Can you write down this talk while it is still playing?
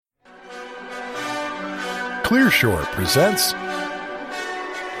Clearshore presents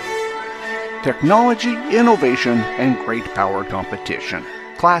Technology, Innovation, and Great Power Competition.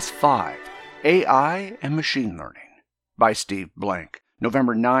 Class 5, AI and Machine Learning, by Steve Blank.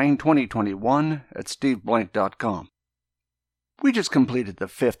 November 9, 2021, at steveblank.com. We just completed the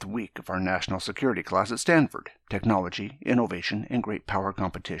 5th week of our national security class at Stanford, Technology, Innovation, and Great Power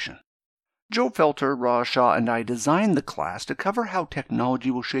Competition. Joe Felter, Raj Shah, and I designed the class to cover how technology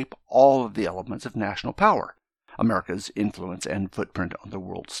will shape all of the elements of national power, America's influence and footprint on the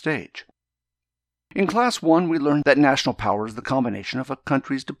world stage. In Class 1, we learned that national power is the combination of a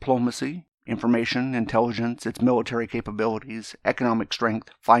country's diplomacy, information, intelligence, its military capabilities, economic strength,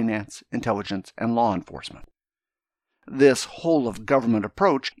 finance, intelligence, and law enforcement. This whole-of-government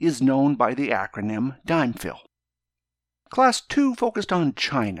approach is known by the acronym DIMEFIL. Class 2 focused on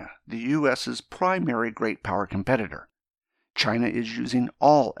China, the U.S.'s primary great power competitor. China is using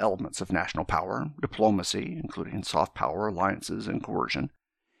all elements of national power, diplomacy, including soft power, alliances, and coercion,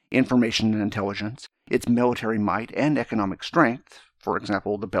 information and intelligence, its military might and economic strength, for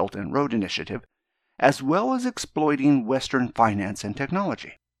example, the Belt and Road Initiative, as well as exploiting Western finance and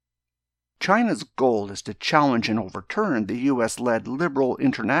technology. China's goal is to challenge and overturn the U.S.-led liberal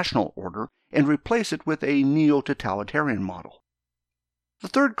international order and replace it with a neo-totalitarian model. The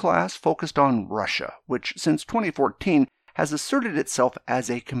third class focused on Russia, which since 2014 has asserted itself as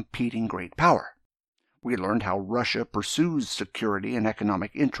a competing great power. We learned how Russia pursues security and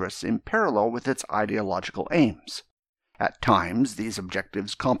economic interests in parallel with its ideological aims. At times, these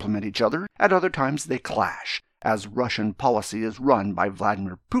objectives complement each other, at other times they clash, as Russian policy is run by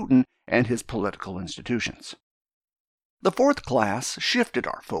Vladimir Putin and his political institutions. The fourth class shifted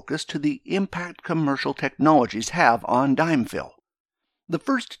our focus to the impact commercial technologies have on DIMEFIL. The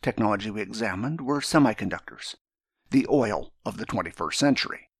first technology we examined were semiconductors, the oil of the 21st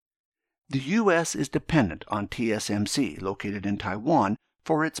century. The U.S. is dependent on TSMC, located in Taiwan,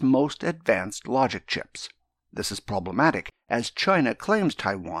 for its most advanced logic chips. This is problematic, as China claims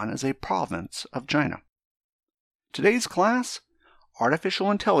Taiwan as a province of China. Today's class,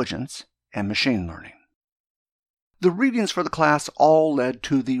 Artificial Intelligence and Machine Learning. The readings for the class all led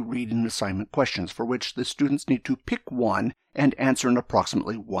to the reading assignment questions, for which the students need to pick one and answer in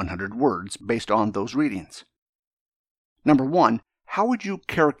approximately 100 words based on those readings. Number 1. How would you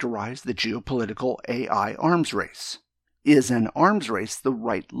characterize the geopolitical AI arms race? Is an arms race the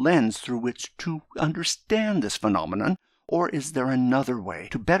right lens through which to understand this phenomenon, or is there another way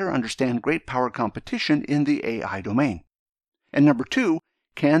to better understand great power competition in the AI domain? And number 2,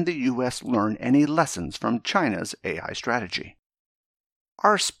 can the U.S. learn any lessons from China's AI strategy?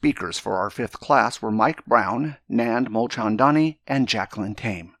 Our speakers for our 5th class were Mike Brown, Nand Mulchandani, and Jacqueline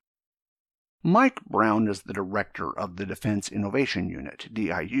Tame. Mike Brown is the director of the Defense Innovation Unit,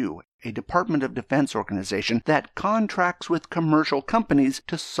 DIU, a Department of Defense organization that contracts with commercial companies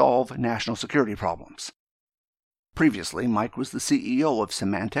to solve national security problems. Previously, Mike was the CEO of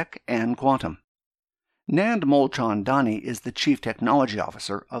Symantec and Quantum. Nand Mulchandani is the Chief Technology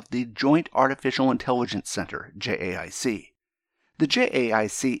Officer of the Joint Artificial Intelligence Center, JAIC. The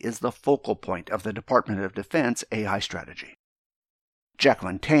JAIC is the focal point of the Department of Defense AI strategy.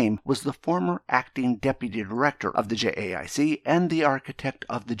 Jacqueline Tame was the former acting deputy director of the JAIC and the architect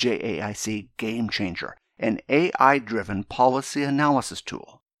of the JAIC Game Changer, an AI-driven policy analysis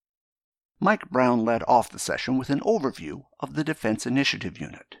tool. Mike Brown led off the session with an overview of the Defense Initiative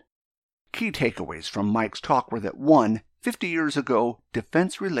Unit. Key takeaways from Mike's talk were that 1. 50 years ago,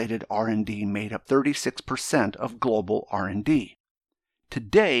 defense-related R&D made up 36% of global R&D.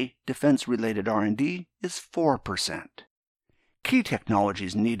 Today, defense-related R&D is 4%. Key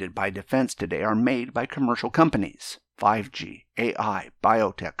technologies needed by defense today are made by commercial companies: 5G, AI,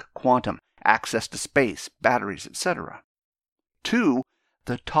 biotech, quantum, access to space, batteries, etc. 2.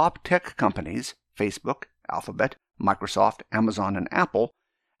 The top tech companies, Facebook, Alphabet, Microsoft, Amazon, and Apple,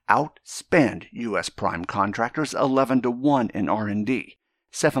 outspend U.S. prime contractors 11-1 in R&D,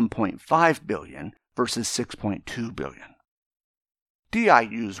 $7.5 billion versus $6.2 billion.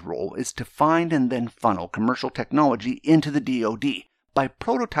 DIU's role is to find and then funnel commercial technology into the DoD by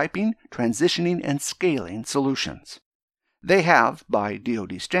prototyping, transitioning, and scaling solutions. They have, by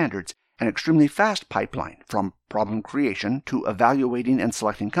DoD standards, an extremely fast pipeline from problem creation to evaluating and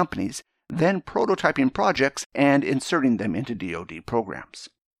selecting companies, then prototyping projects and inserting them into DoD programs.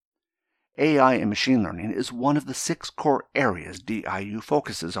 AI and machine learning is one of the 6 core areas DIU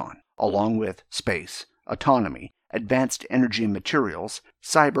focuses on, along with space, autonomy, advanced energy and materials,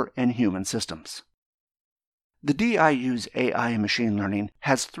 cyber and human systems. The DIU's AI and machine learning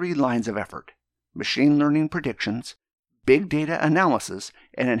has 3 lines of effort: machine learning predictions, big data analysis,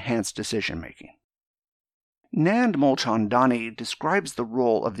 and enhanced decision-making. Nand Mulchandani describes the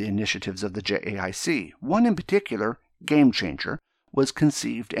role of the initiatives of the JAIC. One in particular, Game Changer, was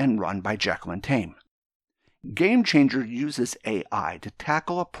conceived and run by Jacqueline Tame. Game Changer uses AI to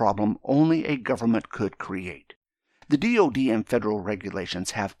tackle a problem only a government could create. The DoD and federal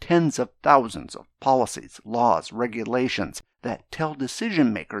regulations have tens of thousands of policies, laws, regulations that tell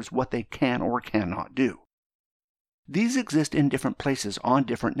decision makers what they can or cannot do. These exist in different places on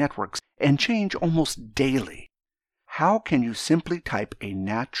different networks and change almost daily. How can you simply type a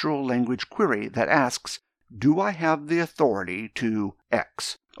natural language query that asks, "Do I have the authority to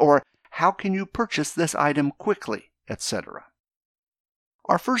X?" or "How can you purchase this item quickly?" etc.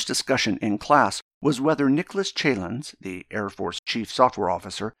 Our first discussion in class was whether Nicholas Chalens, the Air Force Chief Software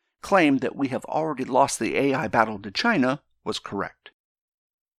Officer, claimed that we have already lost the AI battle to China was correct.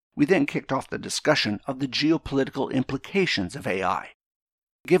 We then kicked off the discussion of the geopolitical implications of AI.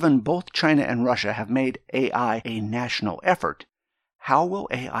 Given both China and Russia have made AI a national effort, how will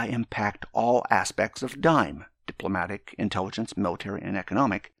AI impact all aspects of DIME, diplomatic, intelligence, military, and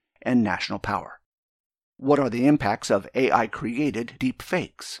economic, and national power? What are the impacts of AI-created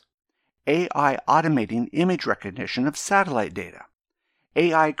deepfakes? AI automating image recognition of satellite data?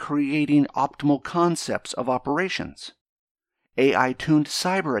 AI creating optimal concepts of operations? AI-tuned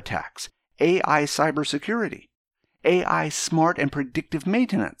cyber attacks? AI cybersecurity? AI smart and predictive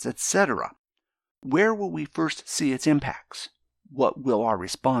maintenance, etc. Where will we first see its impacts? What will our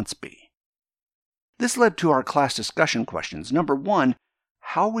response be? This led to our class discussion questions. Number 1,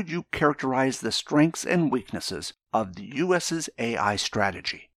 how would you characterize the strengths and weaknesses of the U.S.'s AI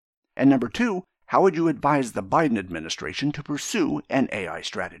strategy? And number 2, how would you advise the Biden administration to pursue an AI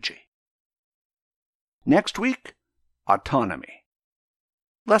strategy? Next week, autonomy.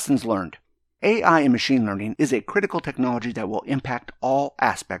 Lessons learned. AI and machine learning is a critical technology that will impact all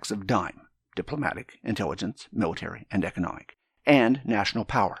aspects of DIME, diplomatic, intelligence, military, and economic, and national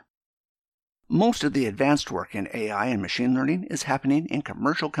power. Most of the advanced work in AI and machine learning is happening in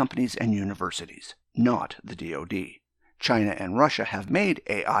commercial companies and universities, not the DoD. China and Russia have made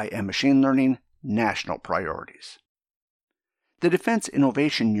AI and machine learning national priorities. The Defense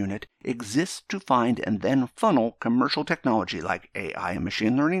Innovation Unit exists to find and then funnel commercial technology like AI and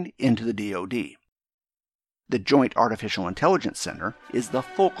machine learning into the DoD. The Joint Artificial Intelligence Center is the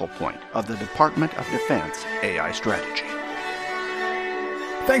focal point of the Department of Defense AI strategy.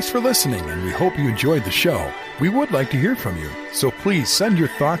 Thanks for listening, and we hope you enjoyed the show. We would like to hear from you, so please send your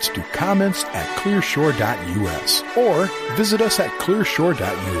thoughts to comments@clearshore.us or visit us at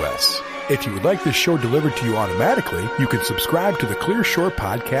clearshore.us. If you would like this show delivered to you automatically, you can subscribe to the Clear Shore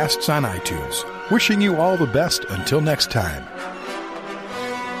podcasts on iTunes. Wishing you all the best until next time.